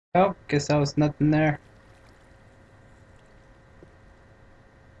Oh, guess that was nothing there.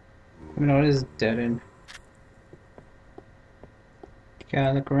 You know, it is dead end.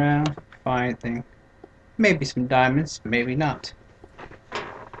 Gotta look around, find anything. Maybe some diamonds, maybe not.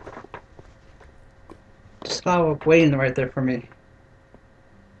 Just lava waiting right there for me.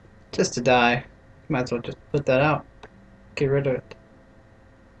 Just to die. Might as well just put that out. Get rid of it.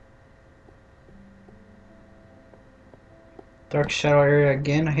 Dark shadow area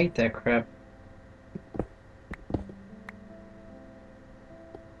again. I hate that crap.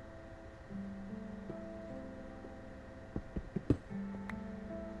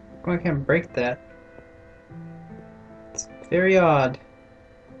 I can't break that. It's very odd.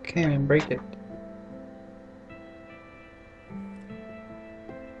 Can't even break it.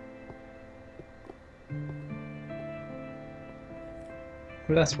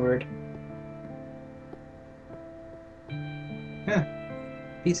 Well, that's weird. Huh.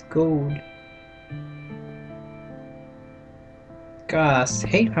 Piece of gold. God, I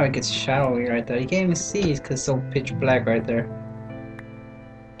hate how it gets shadowy right there. You can't even see it because it's so pitch black right there.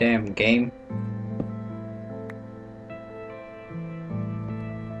 Damn game.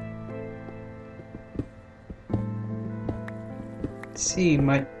 Let's see,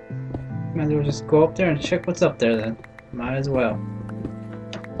 might as well just go up there and check what's up there then. Might as well.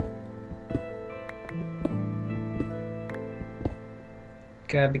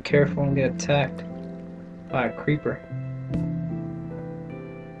 Gotta be careful and get attacked by a creeper.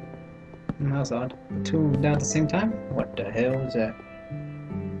 That was odd. Two of them down at the same time? What the hell is that?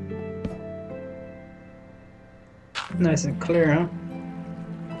 Nice and clear, huh?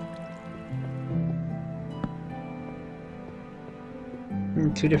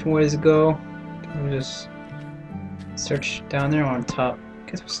 Two different ways to go. We'll just search down there on top.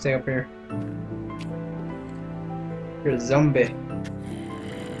 Guess we'll stay up here. You're a zombie.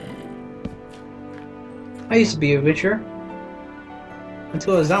 I used to be a adventurer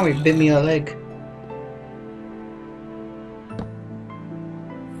until a zombie bit me in the leg.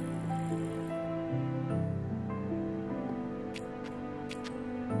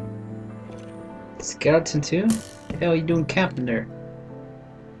 Skeleton too? The hell are you doing camping there?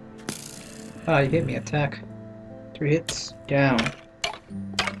 Ah, you hit me. Attack. 3 hits. Down.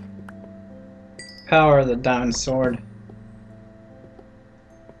 Power of the diamond sword.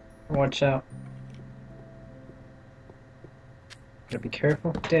 Watch out. Gotta be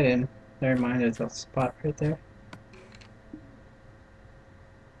careful. Dead end. Never mind, there's a spot right there.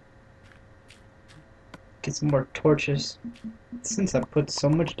 Get some more torches. Since I put so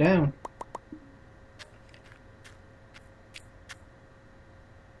much down.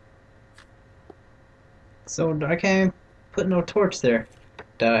 So I can't put no torch there.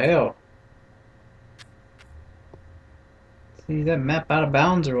 The hell? See that map out of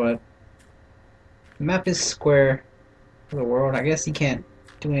bounds or what? The map is square for the world. I guess you can't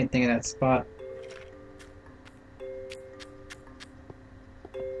do anything in that spot.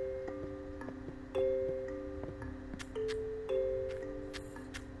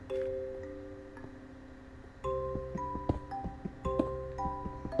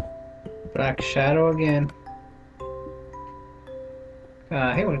 Black shadow again.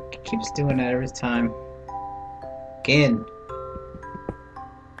 I hate when it keeps doing that every time. Again.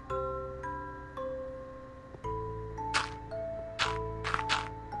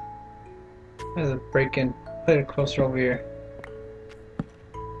 There's a break in. Put it closer over here.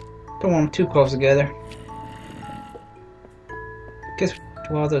 Don't want them too close together. Guess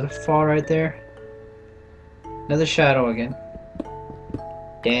well, there's a fall right there. Another shadow again.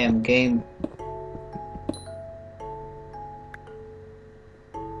 Damn game.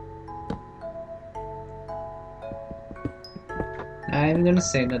 I ain't gonna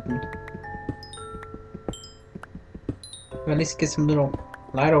say nothing. Well, at least get some little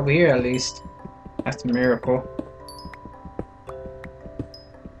light over here at least. That's a miracle.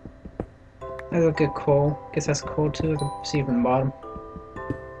 I look at coal. Guess that's coal too. I can see from the bottom.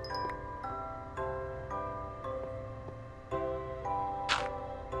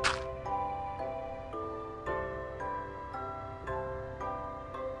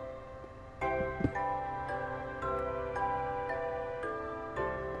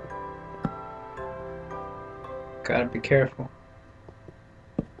 Gotta be careful.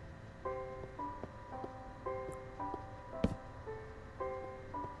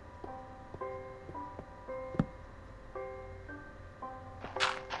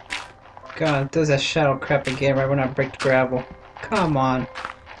 God, it does that shadow crap again right when I break the gravel. Come on.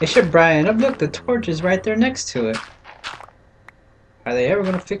 They should brighten up. Look, the torch is right there next to it. Are they ever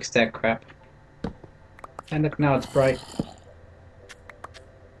gonna fix that crap? And look, now it's bright.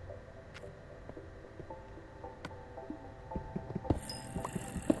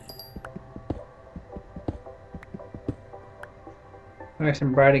 Nice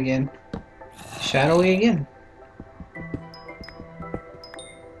and bright again. Shadowy again.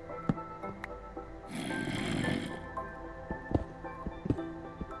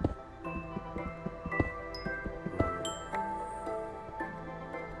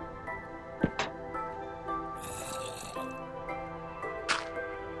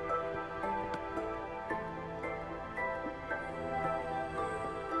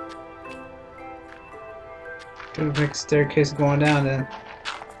 Got a big staircase going down then.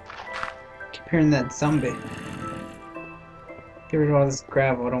 Keep hearing that zombie. Get rid of all this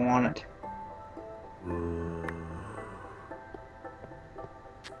gravel, I don't want it.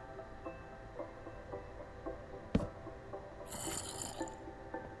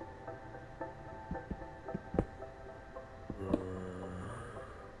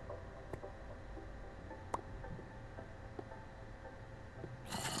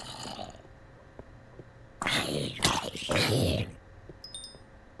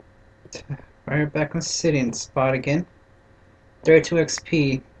 Right back on the sitting spot again. 32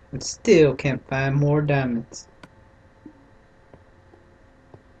 XP, and still can't find more diamonds.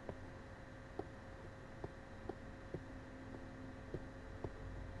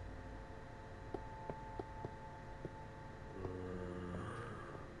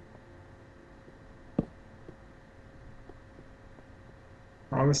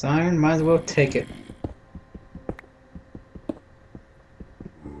 All this iron, might as well take it.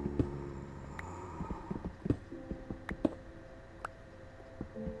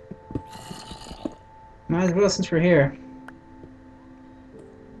 Might as well since we're here.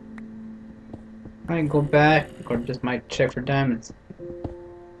 I might go back or just might check for diamonds.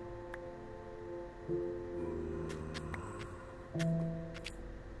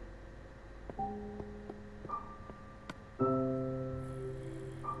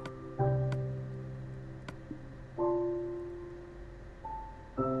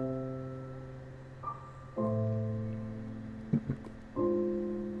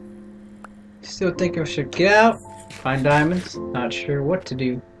 Still think I should get out, find diamonds, not sure what to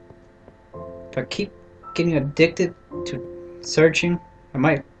do. If I keep getting addicted to searching, I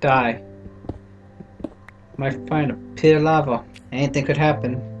might die. Might find a pit of lava. Anything could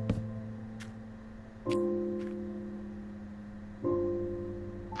happen.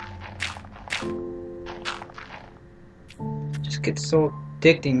 Just get so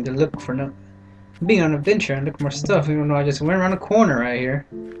addicting to look for being on an adventure and look for more stuff, even though I just went around a corner right here.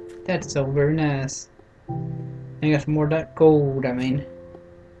 That's so very nice. I got some more that gold, I mean.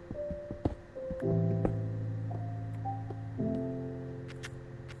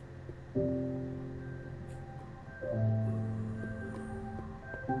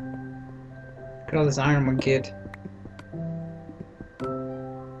 Look at all this iron we get.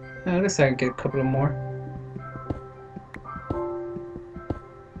 I guess I can get a couple of more.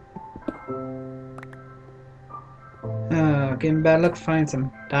 Getting bad luck to find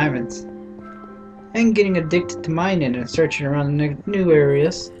some diamonds. And getting addicted to mining and searching around the new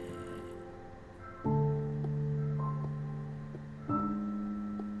areas.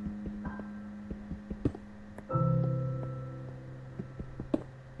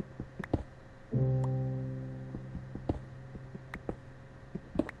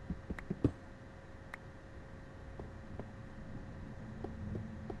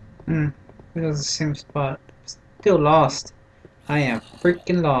 It was the same spot. Still lost. I am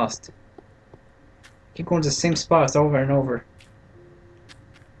freaking lost. Keep going to the same spots over and over.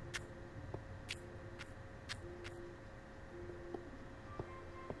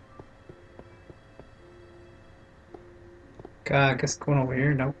 God, I guess going over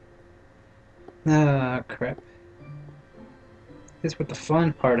here, nope. Ah, crap. This is where the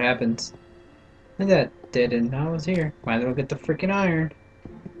fun part happens. Look at that dead end. I was here. Might as well get the freaking iron.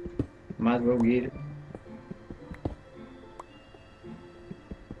 Might as well get it.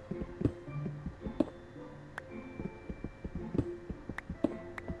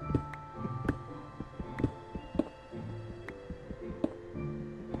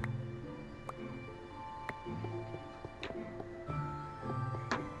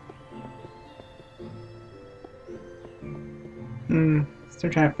 Still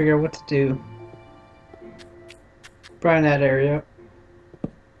trying to figure out what to do. Brighten that area up.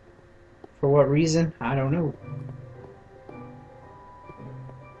 For what reason? I don't know.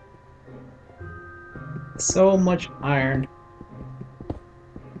 So much iron.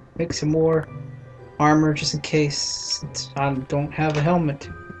 Make some more armor just in case I don't have a helmet.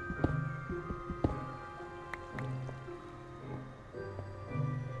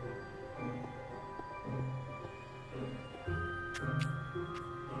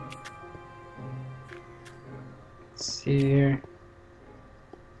 Let's see here.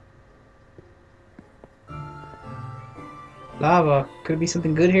 Lava. Could it be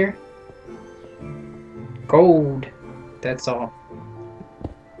something good here? Gold. That's all.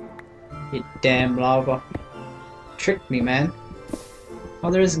 You damn lava. Tricked me, man.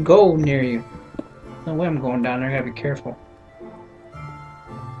 Oh, there's gold near you. No way I'm going down there. I gotta be careful.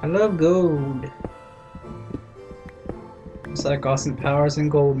 I love gold. It's like Austin Powers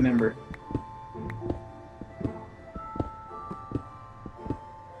and Gold member.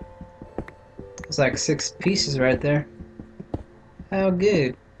 It's like 6 pieces right there. How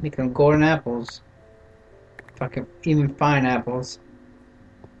good. Make them golden apples. If I could even find apples.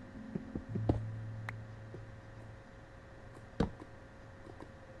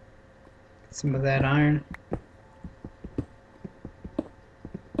 Some of that iron.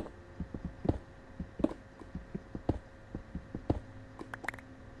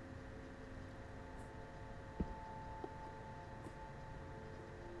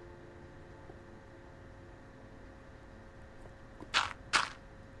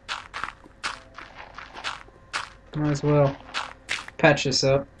 Might as well patch this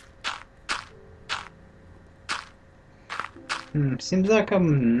up. Seems like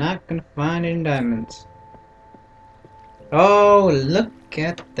I'm not gonna find any diamonds. Oh, look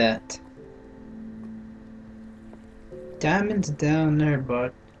at that. Diamonds down there,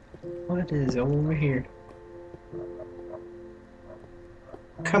 but what is over here?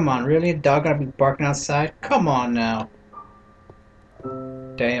 Come on, really? A dog gotta be barking outside? Come on now.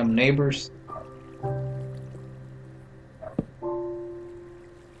 Damn neighbors.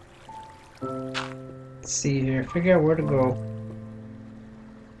 Let's see here, figure out where to go.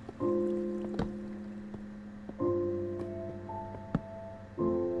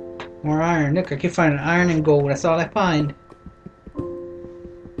 More iron. Look, I keep finding iron and gold. That's all I find.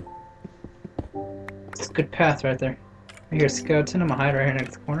 It's a good path right there. I hear a skeleton. I'm gonna hide right here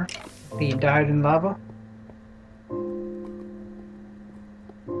next corner. He died in lava.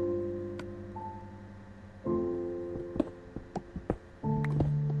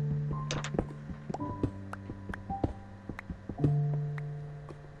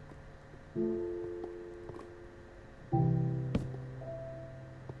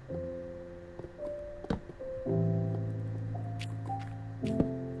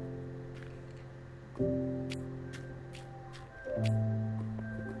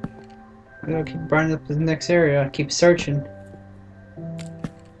 I'm gonna keep burning up the next area. Keep searching.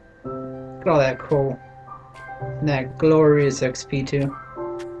 Look at all that coal. And that glorious XP too.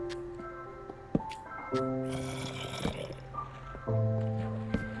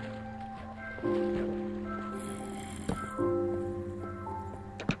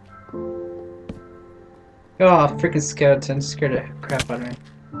 Oh, freaking skeleton scared the crap out of me.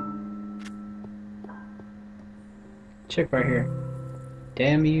 Check right here.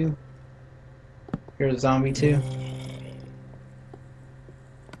 Damn you. You're a zombie too.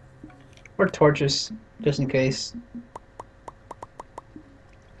 Or torches, just in case.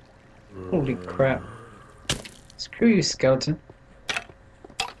 Holy crap. Screw you, skeleton.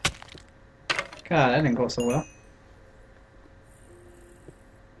 God, that didn't go so well.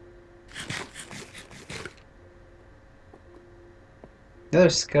 Another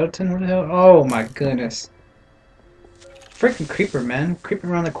skeleton? What the hell? Oh my goodness. Freaking creeper, man. Creeping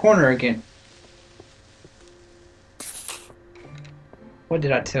around the corner again. What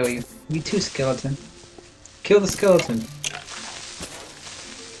did I tell you? You too, skeleton. Kill the skeleton.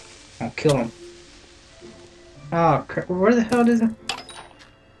 I'll kill him. Oh crap. Where the hell is it?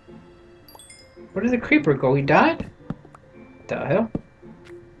 Where did the creeper go? He died? What the hell?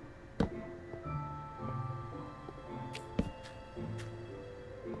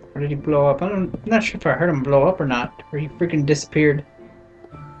 Or did he blow up? I'm not sure if I heard him blow up or not. Or he freaking disappeared.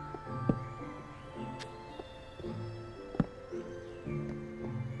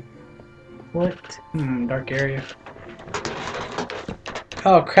 What? Dark area.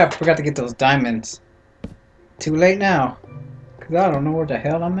 Oh crap, forgot to get those diamonds. Too late now. Cause I don't know where the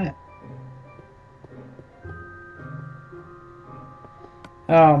hell I'm at.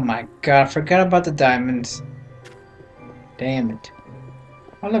 Oh my god, I forgot about the diamonds. Damn it.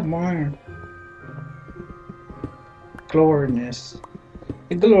 I love more iron. Gloriness.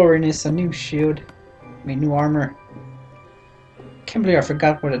 The gloriness, a new shield. I mean, new armor. Can't believe I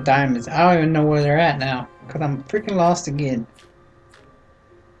forgot where the diamonds. I don't even know where they're at now. Cause I'm freaking lost again.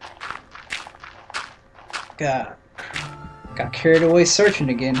 God. Got carried away searching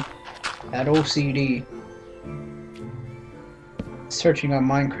again. That OCD. Searching on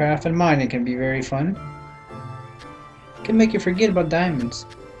Minecraft and mining can be very fun. Can make you forget about diamonds.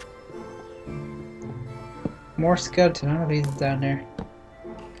 More skeleton. I don't know if he's down there.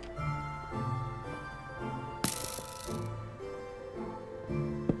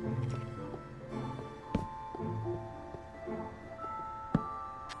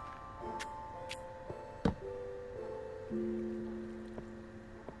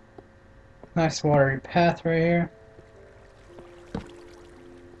 Nice watery path right here.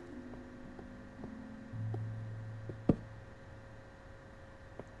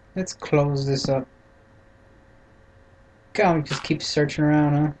 Let's close this up. God, we just keep searching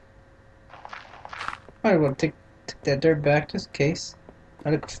around, huh? Might as well take that dirt back just in case.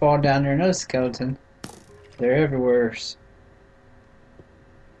 I could fall down there, another skeleton. They're everywhere.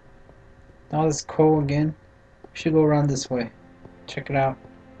 All this coal again. We should go around this way. Check it out.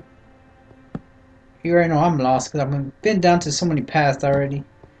 You already know I'm lost because I've been down to so many paths already.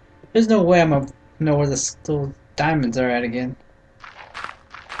 There's no way I'm gonna know where those diamonds are at again.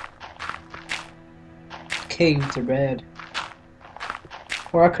 Caves are bad.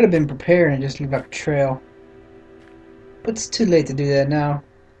 Or I could have been prepared and just leave like a trail. But it's too late to do that now.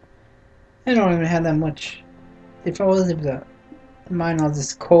 I don't even have that much. If I was able to mine all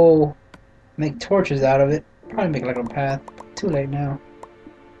this coal, make torches out of it, probably make like a path. Too late now.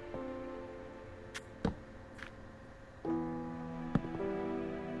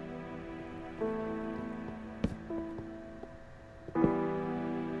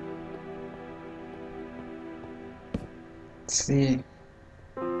 Let's see.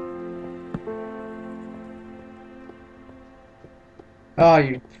 Oh,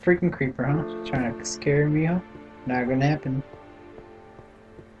 you freaking creeper, huh? Trying to scare me, huh? Not gonna happen.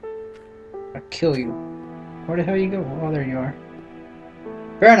 I'll kill you. Where the hell you go? Oh, there you are.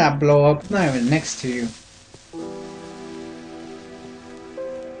 Better not blow up. I'm not even next to you.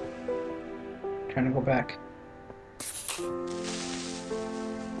 Trying to go back.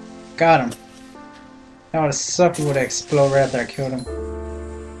 Got him. That would have sucked. He would have exploded right after I killed him.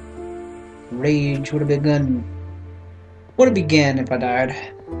 Rage would have begun. Would have began if I died.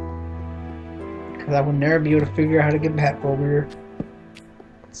 Because I would never be able to figure out how to get back over here.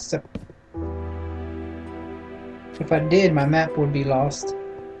 Except if I did, my map would be lost.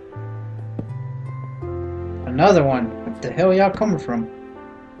 Another one. What the hell y'all coming from?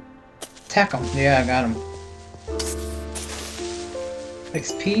 Attack him. Yeah, I got him.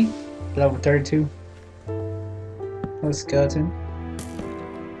 XP, level 32. No skeleton.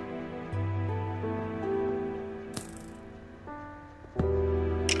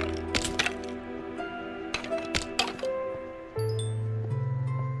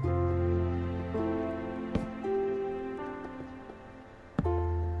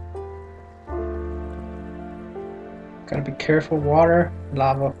 Gotta be careful. Water,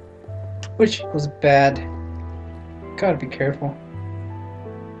 lava, which was bad. Gotta be careful.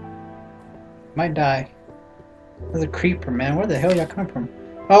 Might die. There's a creeper, man. Where the hell y'all come from?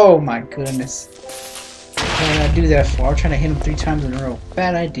 Oh my goodness. What did I do that for? I was trying to hit him 3 times in a row.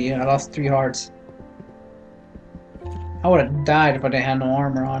 Bad idea. I lost 3 hearts. I would have died if I didn't have no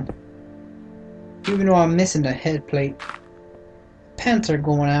armor on. Even though I'm missing the head plate. Pants are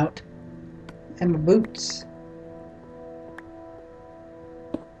going out. And my boots.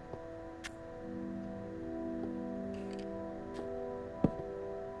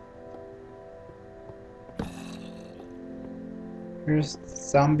 Here's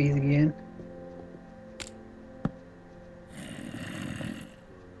zombies again.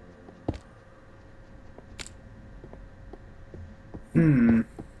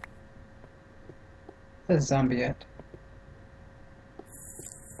 Where's a zombie at?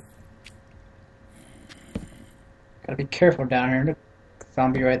 Gotta be careful down here. Look,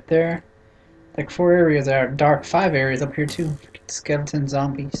 zombie right there. Like 4 areas there are dark. 5 areas up here too. Skeleton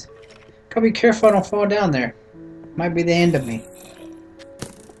zombies. Gotta be careful I don't fall down there. Might be the end of me.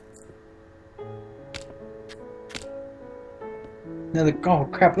 Another, oh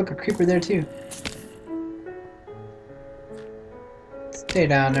crap, look, a creeper there too. Stay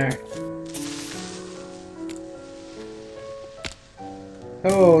down there.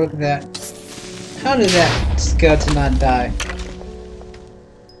 Oh, look at that. How did that skeleton not die?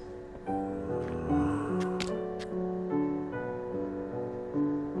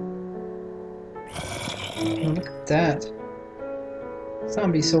 Oh, look at that.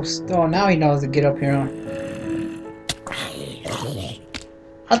 Zombie's so oh, now he knows to get up here, huh?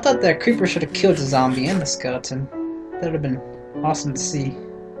 I thought that creeper should have killed the zombie and the skeleton. That would have been awesome to see.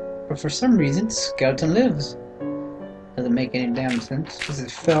 But for some reason, the skeleton lives. Doesn't make any damn sense, because it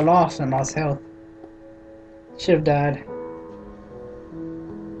fell off and lost health. Should have died.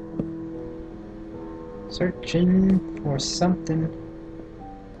 Searching for something.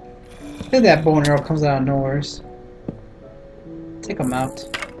 Look at that bow and arrow comes out of nowhere. Take him out.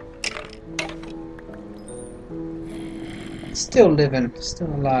 Still living,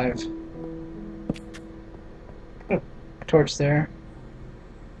 still alive. Put a torch there.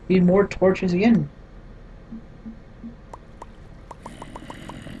 Need more torches again.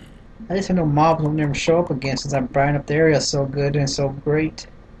 At least I know mobs won't never show up again since I'm brighting up the area so good and so great.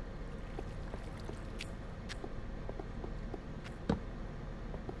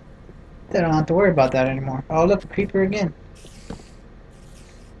 Then I don't have to worry about that anymore. Oh look, a creeper again.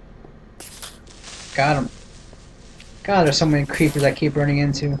 Got him. God, there's so many creepers I keep running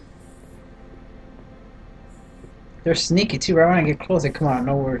into. They're sneaky too, right when I get close they come out of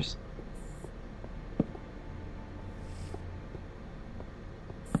nowhere.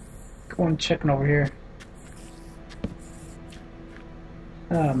 Go and checking over here.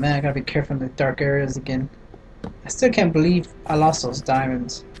 Oh man, I gotta be careful in the dark areas again. I still can't believe I lost those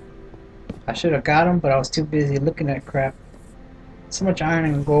diamonds. I should have got them, but I was too busy looking at crap. So much iron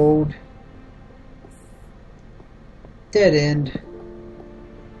and gold. Dead end.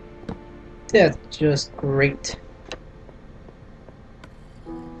 That's just great.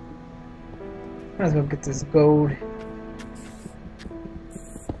 Might as well get this gold.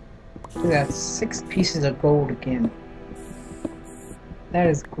 Look at that, 6 pieces of gold again. That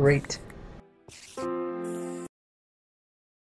is great.